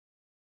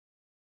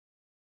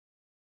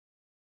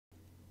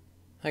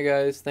Hi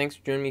guys, thanks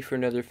for joining me for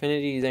another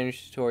Affinity Designer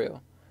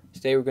tutorial.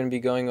 Today we're going to be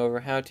going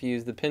over how to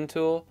use the pen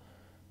tool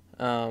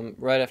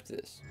right after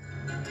this.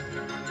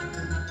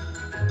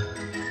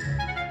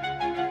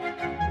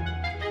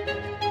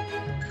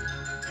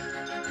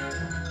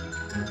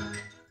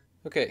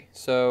 Okay,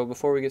 so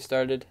before we get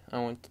started, I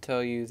want to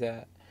tell you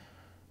that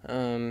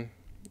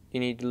you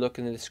need to look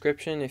in the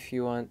description if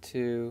you want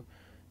to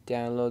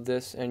download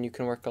this and you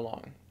can work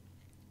along.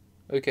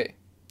 Okay,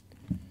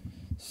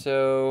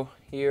 so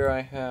here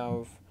I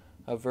have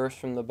a verse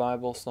from the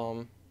Bible,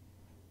 Psalm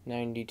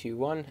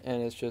 92:1,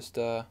 and it's just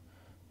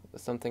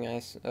something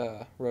I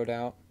wrote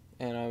out,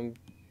 and I'm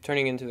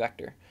turning into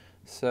vector.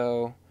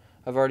 So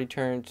I've already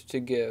turned to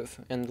give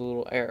and the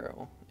little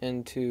arrow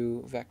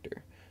into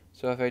vector.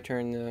 So if I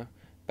turn the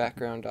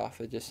background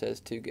off, it just says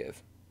to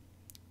give.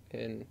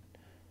 And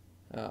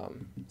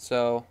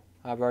so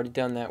I've already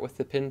done that with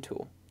the pen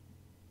tool.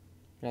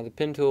 Now the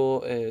pen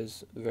tool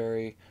is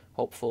very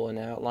helpful in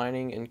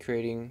outlining and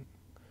creating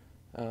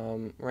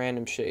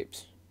random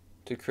shapes.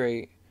 To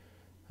create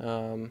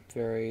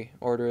very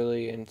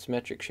orderly and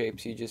symmetric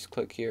shapes, you just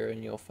click here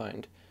and you'll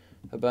find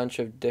a bunch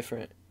of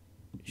different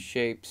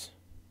shapes.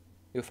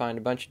 You'll find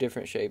a bunch of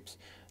different shapes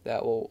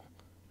that will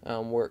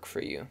work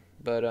for you.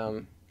 But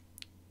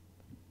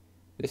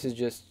this is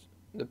just,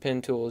 the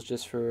pen tool is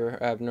just for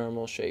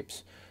abnormal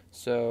shapes.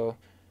 So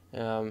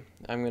I'm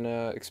going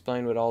to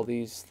explain what all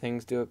these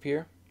things do up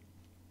here.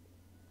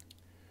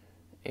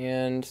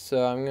 And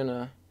so I'm going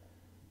to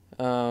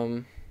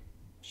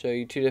show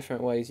you two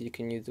different ways you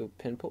can use the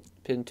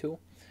pen tool.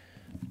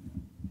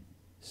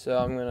 So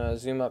I'm going to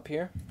zoom up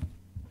here.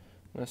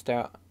 I'm going to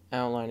start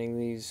outlining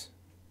these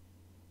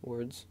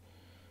words.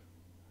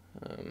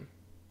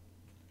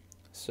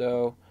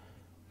 So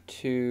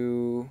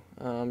to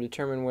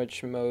determine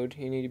which mode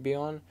you need to be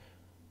on,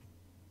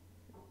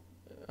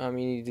 you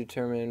need to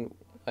determine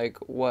like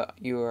what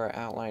you are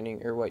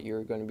outlining or what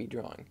you're going to be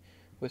drawing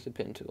with the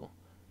pen tool.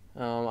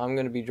 I'm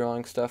going to be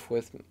drawing stuff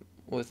with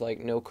like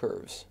no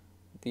curves.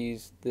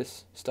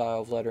 This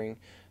style of lettering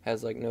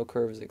has like no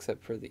curves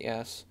except for the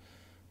S,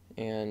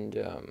 and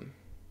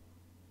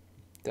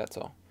that's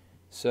all.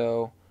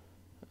 So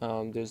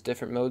there's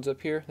different modes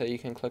up here that you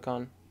can click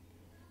on.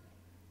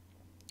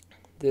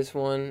 This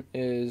one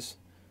is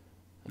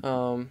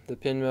the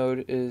pen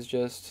mode is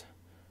just,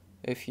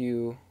 if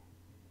you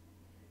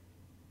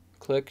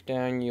click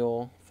down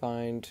you'll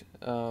find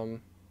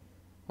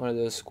one of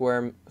those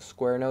square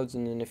nodes,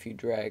 and then if you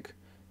drag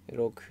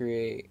it'll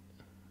create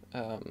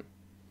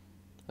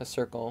a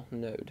circle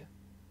node.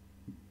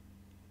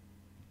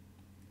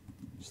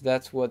 So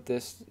that's what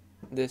this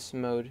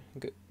mode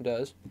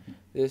does.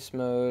 This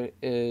mode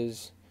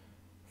is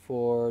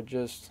for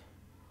just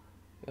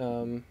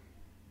they're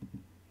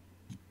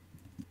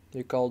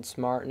called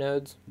smart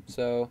nodes.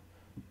 So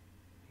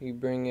you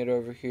bring it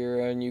over here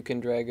and you can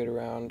drag it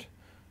around,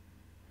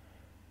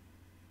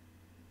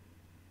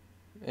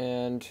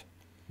 and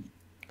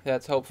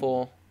that's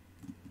helpful.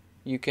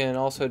 You can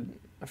also,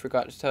 I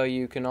forgot to tell you,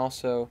 you can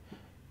also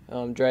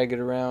drag it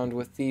around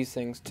with these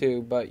things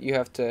too, but you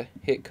have to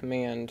hit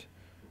command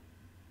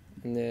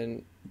and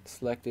then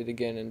select it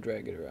again and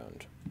drag it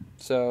around.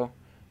 So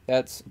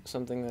that's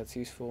something that's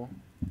useful,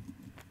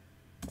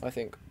 I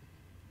think.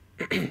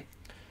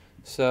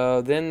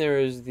 So then there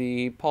is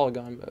the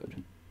polygon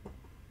mode,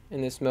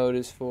 and this mode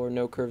is for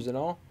no curves at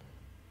all.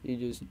 You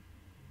just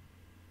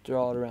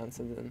draw it around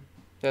something.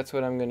 That's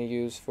what I'm going to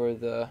use for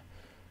the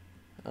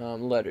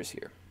letters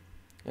here.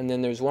 And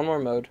then there's one more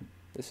mode.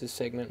 This is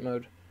segment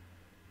mode.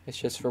 It's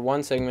just for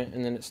one segment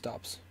and then it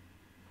stops.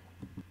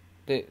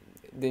 Then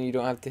you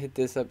don't have to hit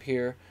this up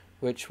here,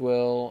 which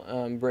will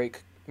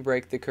break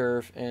the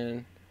curve,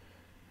 and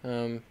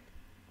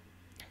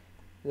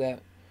that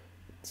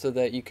so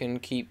that you can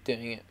keep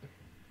doing it,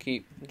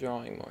 keep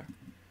drawing more.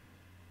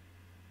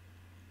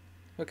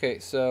 Okay,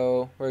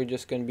 so we're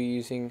just going to be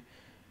using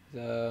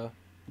the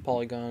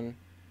polygon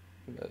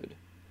mode.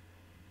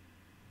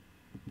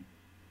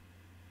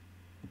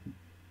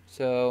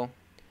 So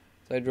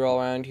I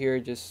draw around here,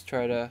 just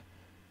try to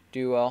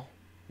do well.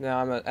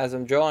 Now as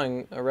I'm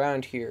drawing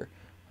around here,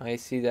 I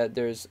see that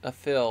there's a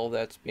fill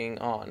that's being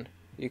on.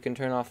 You can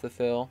turn off the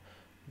fill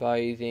by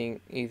using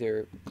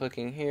either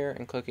clicking here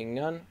and clicking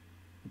none,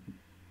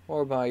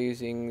 or by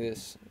using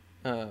this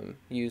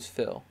use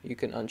fill. You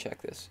can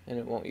uncheck this and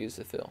it won't use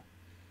the fill.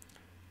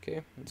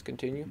 Okay, let's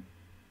continue.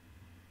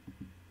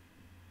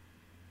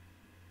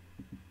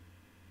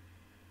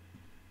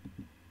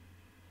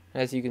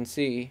 As you can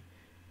see,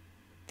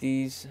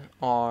 these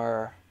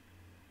are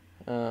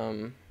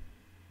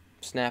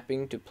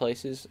snapping to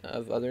places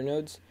of other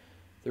nodes.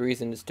 The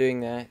reason it's doing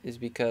that is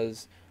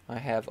because I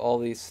have all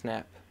these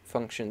snap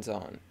functions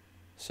on.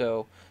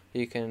 So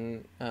you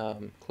can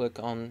click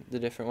on the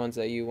different ones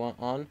that you want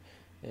on,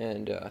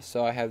 and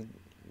so I have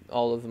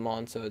all of them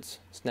on, so it's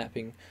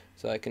snapping,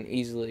 so I can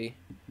easily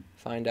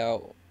find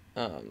out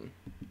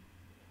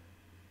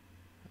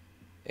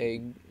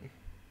a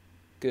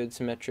good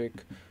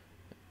symmetric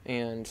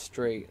and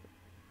straight,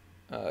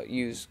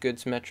 use good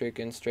symmetric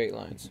and straight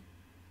lines.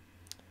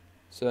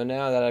 So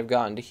now that I've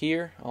gotten to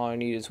here, all I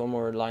need is one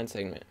more line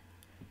segment.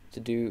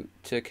 To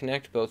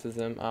connect both of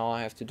them, all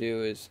I have to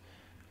do is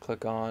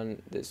click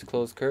on this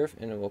close curve,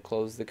 and it will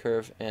close the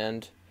curve,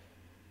 and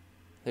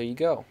there you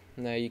go.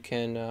 Now you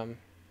can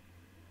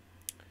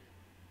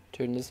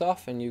turn this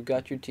off, and you've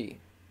got your T.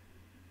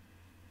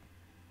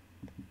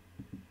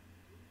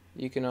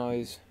 You can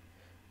always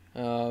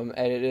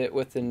edit it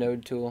with the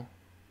node tool.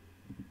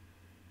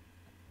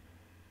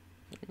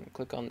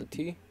 Click on the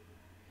T. You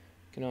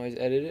can always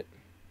edit it.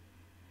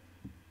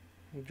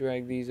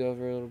 Drag these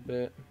over a little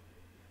bit,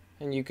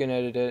 and you can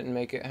edit it and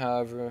make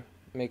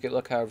it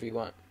look however you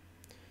want.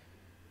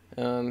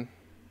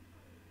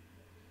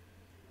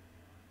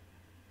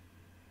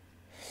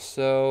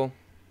 So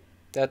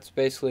that's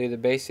basically the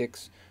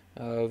basics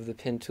of the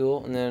pen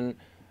tool, and then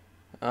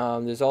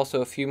there's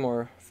also a few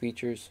more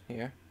features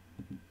here.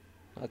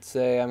 Let's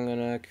say I'm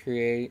gonna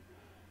create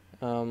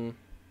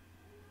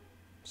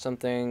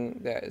something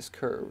that is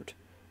curved.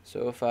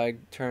 So if I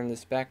turn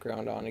this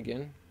background on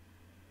again,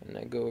 and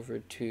I go over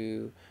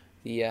to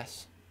the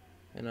S,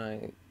 and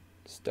I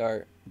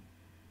start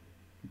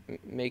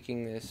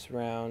making this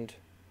round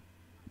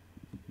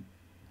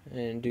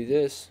and do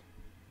this,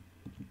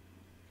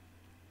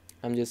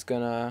 I'm just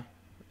gonna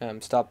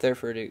stop there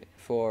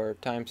for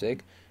time's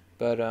sake.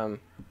 But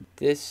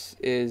this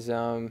is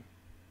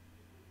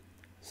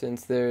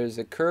since there's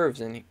a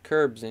curbs in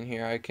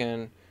here, I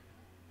can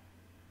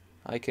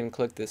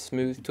click the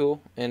smooth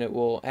tool, and it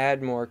will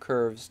add more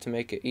curves to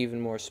make it even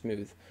more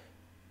smooth.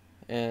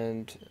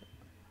 And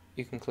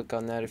you can click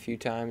on that a few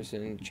times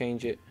and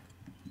change it.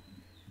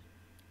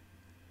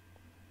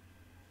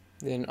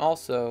 Then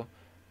also,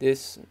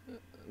 this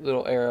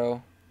little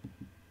arrow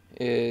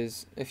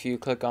is, if you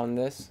click on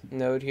this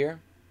node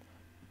here,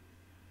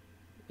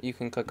 you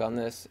can click on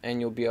this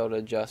and you'll be able to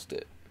adjust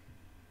it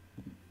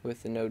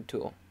with the node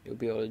tool. You'll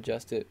be able to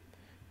adjust it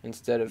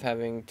instead of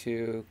having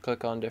to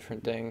click on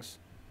different things.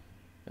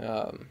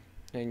 And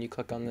you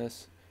click on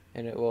this,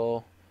 and it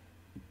will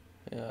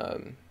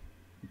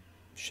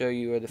show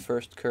you where the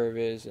first curve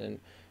is, and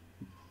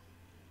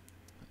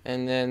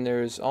then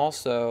there's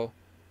also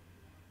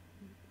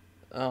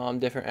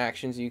different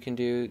actions you can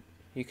do.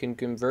 You can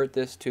convert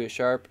this to a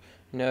sharp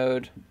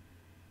node,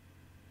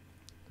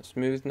 a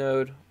smooth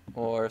node,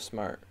 or a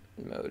smart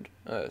node.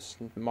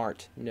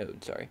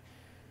 Sorry.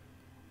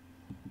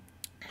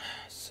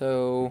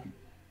 So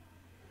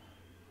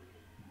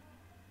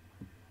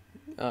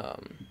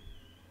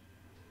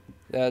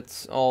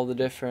that's all the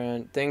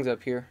different things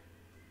up here.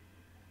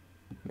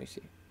 Let me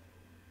see.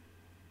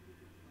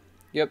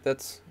 Yep,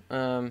 that's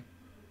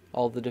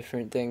all the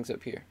different things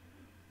up here.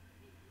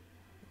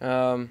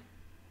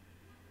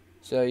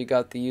 So you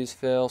got the use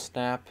fill,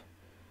 snap,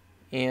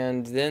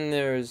 and then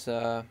there's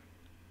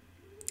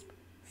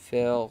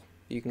fill.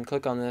 You can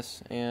click on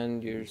this,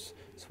 and there's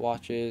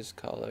swatches,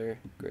 color,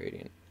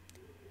 gradient.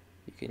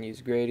 You can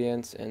use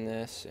gradients in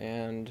this,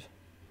 and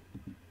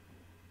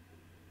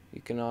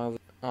you can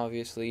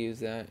obviously use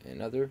that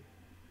in other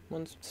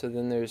ones. So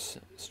then there's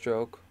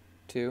stroke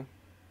too,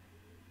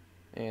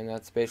 and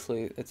that's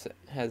basically, it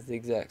has the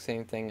exact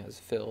same thing as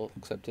fill,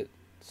 except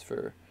it's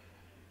for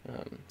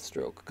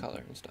stroke,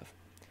 color, and stuff.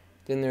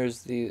 Then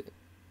there's the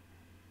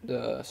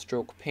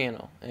stroke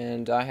panel,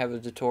 and I have a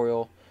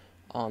tutorial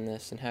on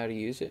this and how to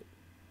use it.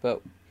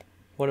 But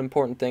one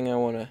important thing I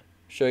want to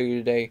show you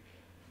today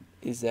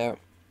is that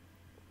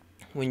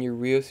when you're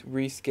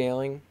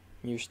rescaling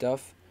your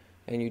stuff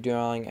and you're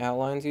drawing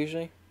outlines,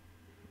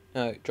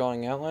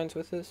 drawing outlines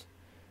with this,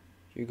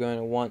 you're going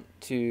to want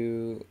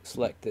to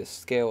select this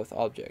scale with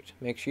object.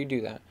 Make sure you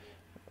do that,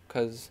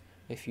 because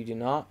if you do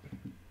not,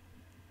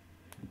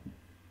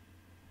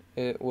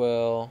 it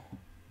will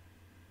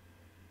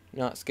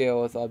not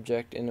scale with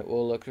object, and it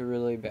will look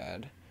really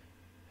bad.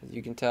 As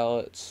you can tell,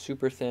 it's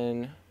super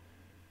thin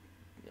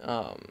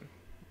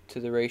to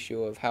the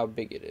ratio of how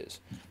big it is.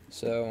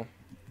 So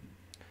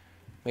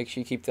make sure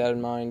you keep that in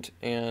mind,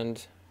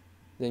 and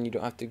then you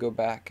don't have to go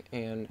back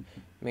and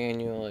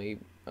manually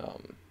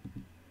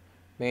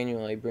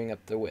bring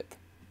up the width.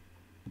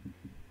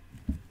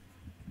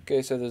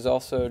 Okay, so there's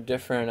also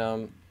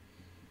different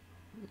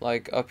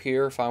like up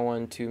here, if I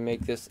wanted to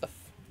make this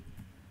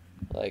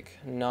like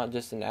not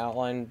just an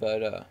outline,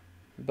 but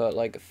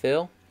like a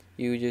fill,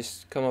 you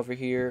just come over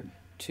here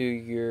to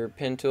your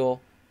pen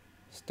tool,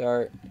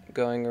 start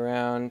going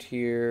around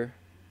here,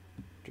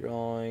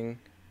 drawing.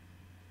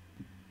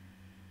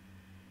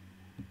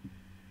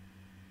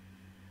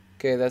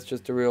 Okay, that's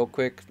just a real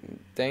quick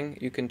thing.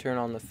 You can turn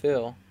on the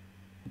fill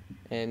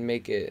and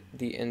make it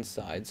the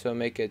inside, so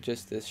make it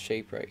just this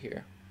shape right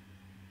here.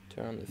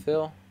 Turn on the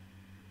fill,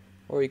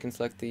 or you can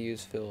select the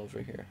use fill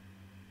over here,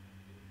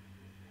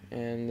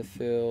 and the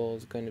fill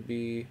is going to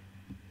be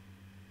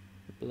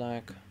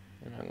black,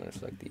 and I'm going to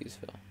select the use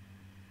fill.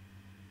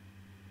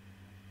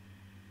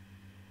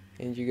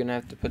 And you're going to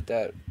have to put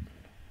that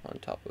on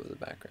top of the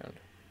background.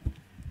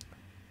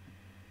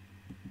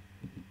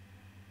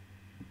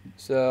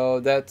 So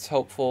that's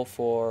helpful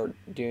for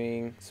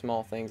doing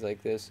small things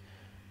like this.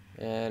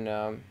 And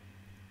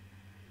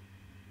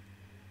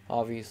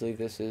Obviously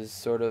this is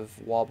sort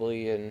of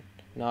wobbly and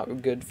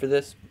not good for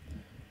this,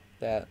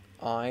 that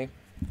eye,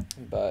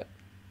 but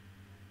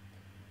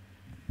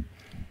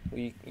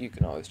you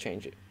can always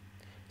change it.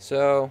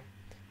 So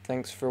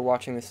thanks for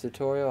watching this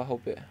tutorial. I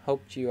hope it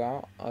helped you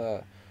out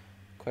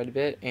quite a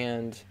bit,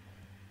 and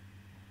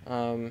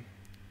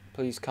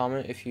please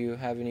comment if you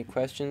have any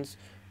questions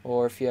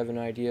or if you have an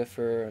idea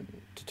for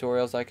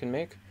tutorials I can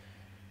make.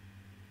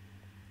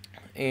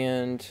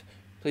 And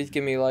please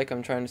give me a like.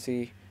 I'm trying to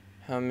see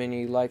how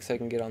many likes I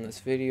can get on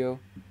this video,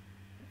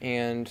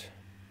 and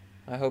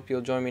I hope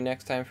you'll join me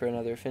next time for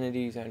another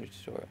Affinity designer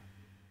tutorial.